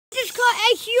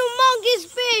a humongous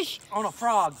fish. On a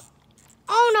frog.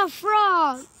 On a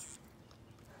frog.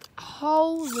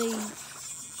 Holy.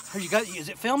 Here you go. Is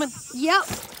it filming? Yep.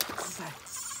 Okay.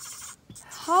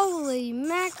 Holy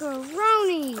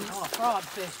macaroni. On a frog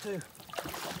fish too.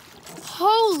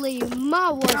 Holy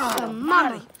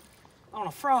mama. On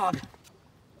a frog.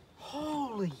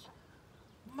 Holy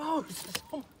Moses.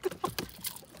 Oh my God.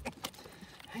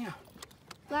 Hang on.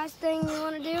 Last thing you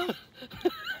want to do?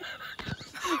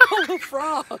 On a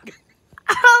frog.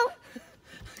 Oh.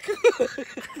 Good.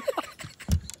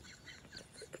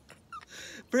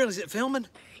 Brill, is it filming?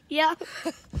 Yeah.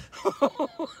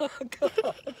 Oh my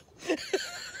God.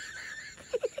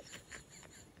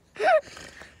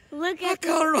 Look I at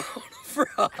caught her on a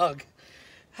frog.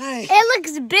 Hey. it.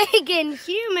 Looks big and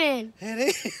human.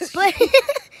 It is. But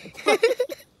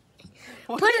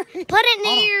put it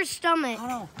near Hold on. your stomach.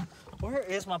 Hold on. Where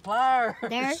is my pliers?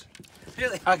 There.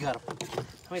 Here I got them.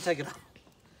 Let me take it off.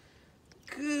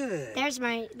 Good. There's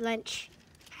my lunch.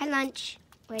 Hi, lunch.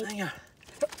 Wait. Hang on.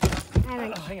 Hi,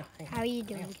 lunch. Oh, hang on. How are you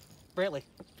doing? Brantley,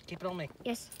 keep it on me.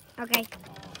 Yes. Okay.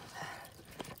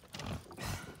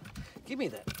 Give me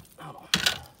that. Hold on.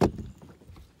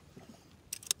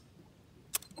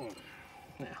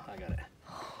 Now, I got it.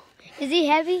 Is he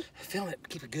heavy? Film it.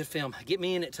 Keep a good film. Get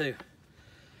me in it, too.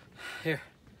 Here.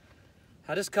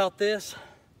 I just caught this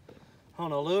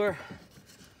on a lure.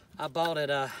 I bought it,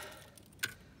 at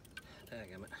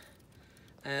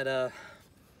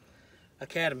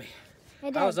Academy. Hey,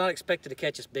 I Dad. was not expected to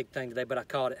catch this big thing today, but I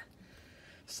caught it.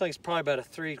 This thing's probably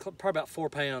about 4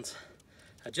 pounds.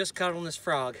 I just caught it on this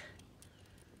frog.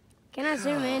 Can I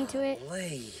zoom into it?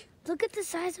 Golly. Look at the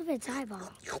size of its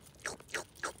eyeball.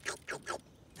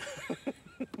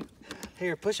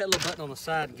 Here, push that little button on the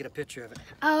side and get a picture of it.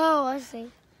 Oh, I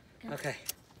see. Okay.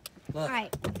 Look. All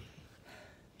right.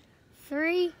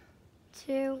 3,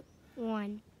 2,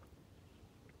 1.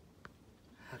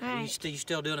 Okay, All you right. you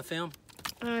still doing a film?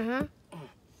 Uh-huh.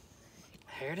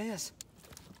 Here it is.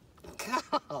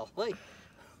 Golly.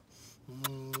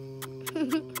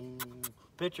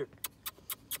 Picture.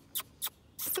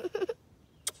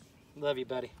 Love you,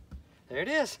 buddy. There it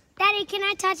is. Daddy, can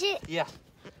I touch it? Yeah.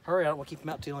 Hurry, I don't want to keep him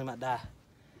out too long, he might die.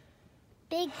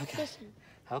 Big Okay. fishing.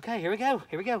 Okay, here we go.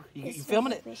 Here we go. You This is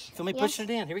filming a it? fish. Film me Yes. pushing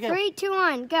it in. Here we go. 3, 2,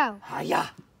 1, go.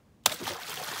 Hiya.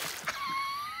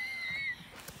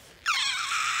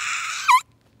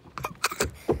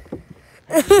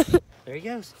 There he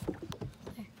goes.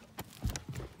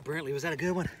 Brantley, was that a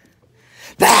good one?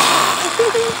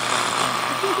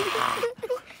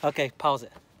 Okay, pause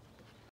it.